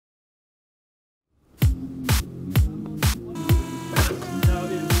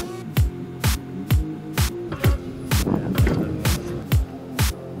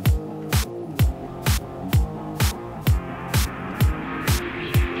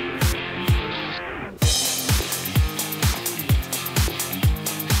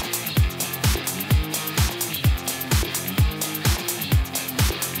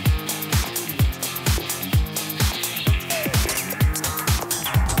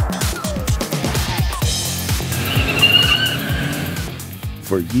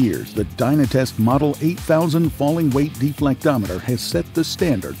For years, the Dynatest Model 8000 falling weight deflectometer has set the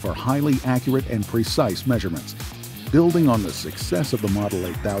standard for highly accurate and precise measurements. Building on the success of the Model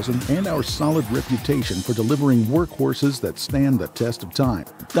 8000 and our solid reputation for delivering workhorses that stand the test of time,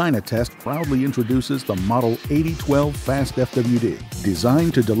 Dynatest proudly introduces the Model 8012 FastFWD,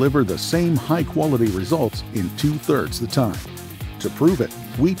 designed to deliver the same high-quality results in 2/3 the time. To prove it,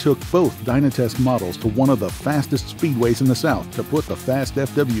 we took both Dynatest models to one of the fastest speedways in the South to put the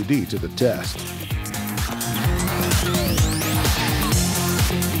FastFWD to the test.